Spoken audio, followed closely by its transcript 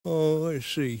Oh, let's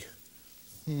see.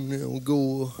 Now we'll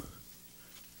go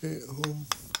at home.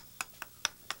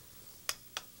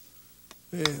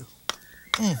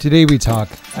 Yeah. Today we talk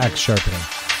axe sharpening.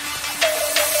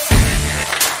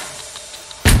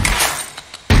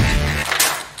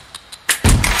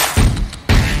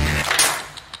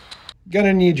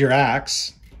 Gonna need your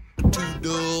axe. Too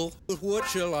dull. With what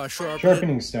shall I sharpen?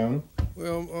 Sharpening stone.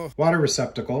 Well, water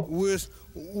receptacle. with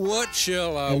what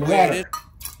shall I And wet water. it?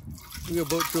 Yeah,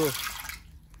 but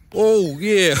oh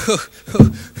yeah,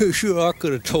 sure I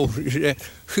could have told you that.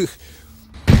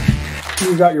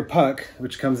 You got your puck,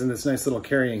 which comes in this nice little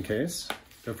carrying case.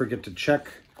 Don't forget to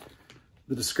check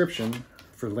the description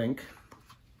for link.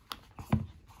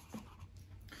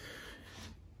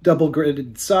 Double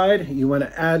gridded side, you want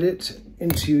to add it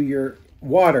into your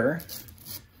water.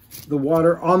 The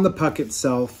water on the puck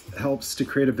itself helps to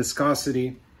create a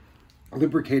viscosity,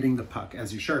 lubricating the puck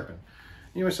as you sharpen.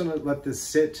 You just want to let this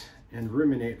sit and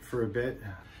ruminate for a bit.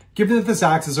 Given that this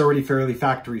axe is already fairly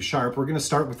factory sharp, we're going to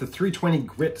start with the 320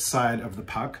 grit side of the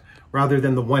puck rather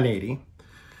than the 180,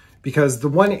 because the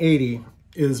 180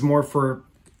 is more for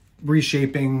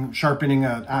reshaping, sharpening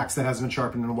an axe that hasn't been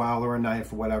sharpened in a while, or a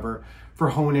knife or whatever, for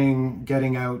honing,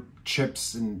 getting out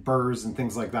chips and burrs and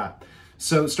things like that.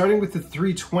 So starting with the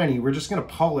 320, we're just going to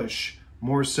polish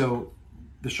more so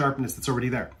the sharpness that's already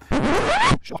there.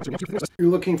 You're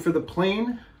looking for the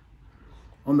plane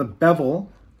on the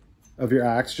bevel of your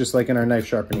axe, just like in our knife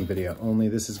sharpening video, only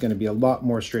this is going to be a lot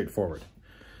more straightforward.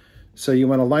 So you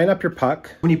want to line up your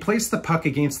puck. When you place the puck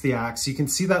against the axe, you can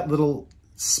see that little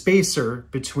spacer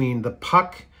between the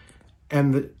puck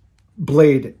and the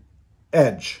blade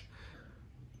edge.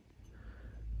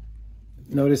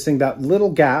 Noticing that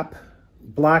little gap,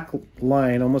 black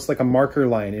line, almost like a marker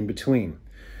line in between.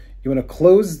 You want to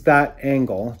close that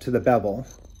angle to the bevel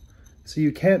so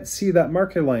you can't see that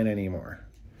marker line anymore.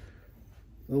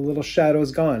 The little shadow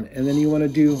is gone. And then you want to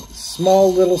do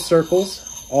small little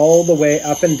circles all the way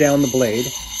up and down the blade.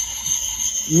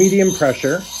 Medium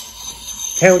pressure,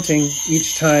 counting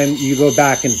each time you go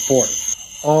back and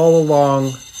forth, all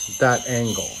along that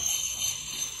angle.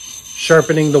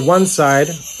 Sharpening the one side,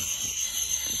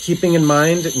 keeping in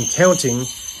mind and counting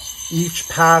each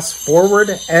pass forward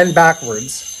and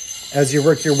backwards as you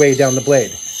work your way down the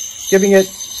blade. Giving it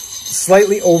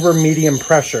slightly over medium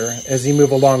pressure as you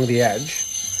move along the edge,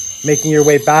 making your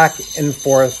way back and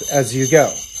forth as you go.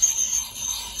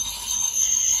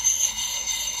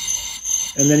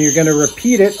 And then you're going to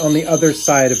repeat it on the other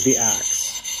side of the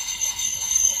axe.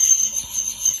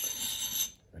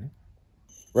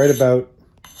 Right about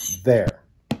there.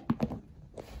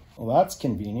 Well, that's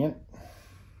convenient.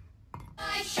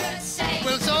 I should say.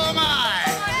 Well, so am I.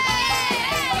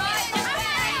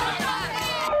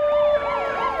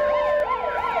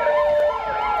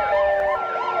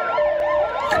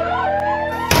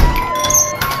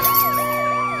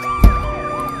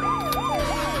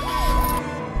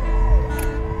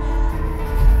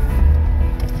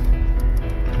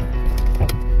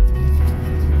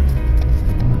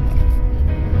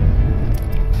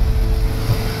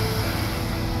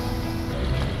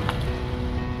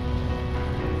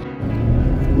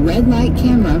 Red light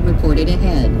camera reported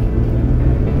ahead.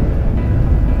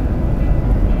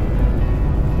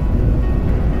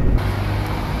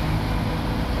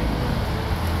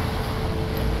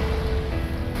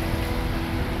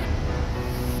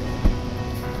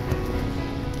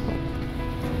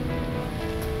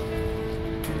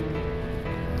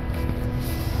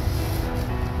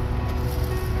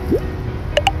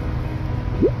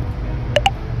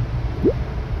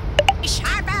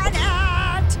 Sharpen it!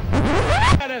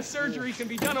 Surgery can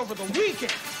be done over the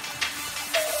weekend.